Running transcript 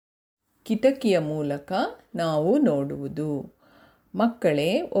ಕಿಟಕಿಯ ಮೂಲಕ ನಾವು ನೋಡುವುದು. ಮಕ್ಕಳೇ,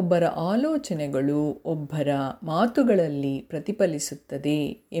 ಒಬ್ಬರ ಆಲೋಚನೆಗಳು ಒಬ್ಬರ ಮಾತುಗಳಲ್ಲಿ ಪ್ರತಿಫಲಿಸುತ್ತದೆ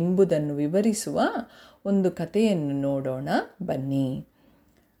ಎಂಬುದನ್ನು ವಿವರಿಸುವ ಒಂದು ಕಥೆಯನ್ನು ನೋಡೋಣ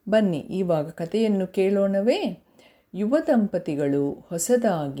ಬನ್ನಿ ಇವಾಗ ಕಥೆಯನ್ನು ಕೇಳೋಣವೇ? ಯುವ ದಂಪತಿಗಳು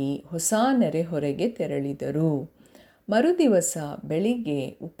ಹೊಸದಾಗಿ ಹೊಸ ನೆರೆಹೊರೆಗೆ ತೆರಳಿದರು. ಮರುದಿವಸ ಬೆಳಿಗ್ಗೆ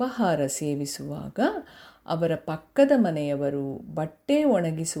ಉಪಹಾರ ಸೇವಿಸುವಾಗ ಅವರ ಪಕ್ಕದ ಮನೆಯವರು ಬಟ್ಟೆ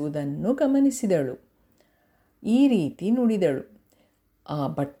ಒಣಗಿಸುವುದನ್ನು ಗಮನಿಸಿದಳು. ಈ ರೀತಿ ನುಡಿದಳು: ಆ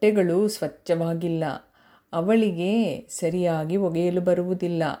ಬಟ್ಟೆಗಳು ಸ್ವಚ್ಛವಾಗಿಲ್ಲ, ಅವಳಿಗೆ ಸರಿಯಾಗಿ ಒಗೆಯಲು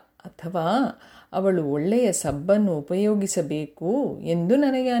ಬರುವುದಿಲ್ಲ, ಅಥವಾ ಅವಳು ಒಳ್ಳೆಯ ಸಬ್ಬನ್ನು ಉಪಯೋಗಿಸಬೇಕು ಎಂದು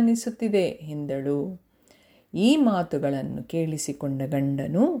ನನಗೆ ಅನ್ನಿಸುತ್ತಿದೆ ಎಂದಳು. ಈ ಮಾತುಗಳನ್ನು ಕೇಳಿಸಿಕೊಂಡ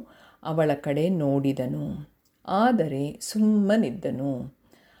ಗಂಡನು ಅವಳ ಕಡೆ ನೋಡಿದನು, ಆದರೆ ಸುಮ್ಮನಿದ್ದನು.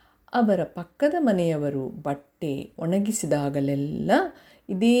 ಅವರ ಪಕ್ಕದ ಮನೆಯವರು ಬಟ್ಟೆ ಒಣಗಿಸಿದಾಗಲೆಲ್ಲ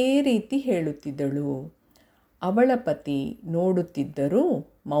ಇದೇ ರೀತಿ ಹೇಳುತ್ತಿದ್ದಳು. ಅವಳ ಪತಿ ನೋಡುತ್ತಿದ್ದರೂ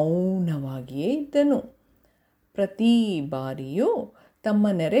ಮೌನವಾಗಿಯೇ ಇದ್ದನು. ಪ್ರತಿ ಬಾರಿಯೂ ತಮ್ಮ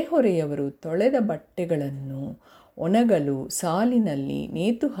ನೆರೆಹೊರೆಯವರು ತೊಳೆದ ಬಟ್ಟೆಗಳನ್ನು ಒಣಗಲು ಸಾಲಿನಲ್ಲಿ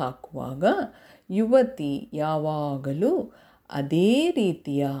ನೇತು ಹಾಕುವಾಗ ಯುವತಿ ಯಾವಾಗಲೂ ಅದೇ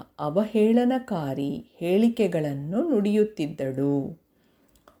ರೀತಿಯ ಅವಹೇಳನಕಾರಿ ಹೇಳಿಕೆಗಳನ್ನು ನುಡಿಯುತ್ತಿದ್ದಳು.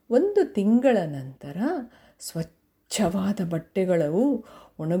 1 ತಿಂಗಳ ನಂತರ ಸ್ವಚ್ಛವಾದ ಬಟ್ಟೆಗಳು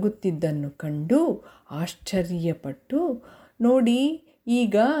ಒಣಗುತ್ತಿದ್ದನ್ನು ಕಂಡು ಆಶ್ಚರ್ಯಪಟ್ಟು, ನೋಡಿ,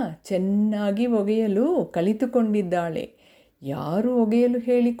 ಈಗ ಚೆನ್ನಾಗಿ ಒಗೆಯಲು ಕಲಿತುಕೊಂಡಿದ್ದಾಳೆ, ಯಾರು ಒಗೆಯಲು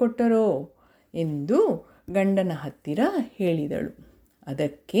ಹೇಳಿಕೊಟ್ಟರೋ ಎಂದು ಗಂಡನ ಹತ್ತಿರ ಹೇಳಿದಳು.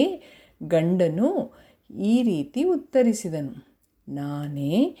 ಅದಕ್ಕೆ ಗಂಡನು ಈ ರೀತಿ ಉತ್ತರಿಸಿದನು: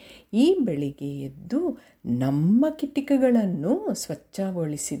 ನಾನೇ ಈ ಬೆಳಿಗ್ಗೆ ಎದ್ದು ನಮ್ಮ ಕಿಟಕಿಗಳನ್ನು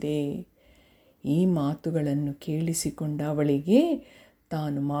ಸ್ವಚ್ಛಗೊಳಿಸಿದೆ. ಈ ಮಾತುಗಳನ್ನು ಕೇಳಿಸಿಕೊಂಡ ಅವಳಿಗೆ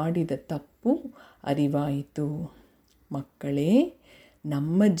ತಾನು ಮಾಡಿದ ತಪ್ಪು ಅರಿವಾಯಿತು. ಮಕ್ಕಳೇ,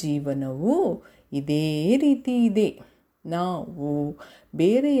 ನಮ್ಮ ಜೀವನವು ಇದೇ ರೀತಿ ಇದೆ. ನಾವು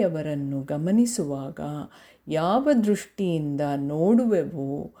ಬೇರೆಯವರನ್ನು ಗಮನಿಸುವಾಗ ಯಾವ ದೃಷ್ಟಿಯಿಂದ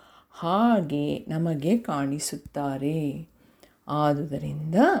ನೋಡುವೆವೋ ಹಾಗೆ ನಮಗೆ ಕಾಣಿಸುತ್ತಾರೆ.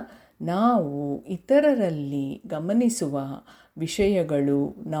 ಆದುದರಿಂದ ನಾವು ಇತರರಲ್ಲಿ ಗಮನಿಸುವ ವಿಷಯಗಳು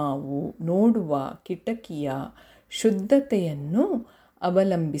ನಾವು ನೋಡುವ ಕಿಟಕಿಯ ಶುದ್ಧತೆಯನ್ನು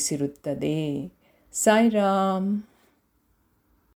ಅವಲಂಬಿಸಿರುತ್ತದೆ. ಸಾಯಿರಾಮ್.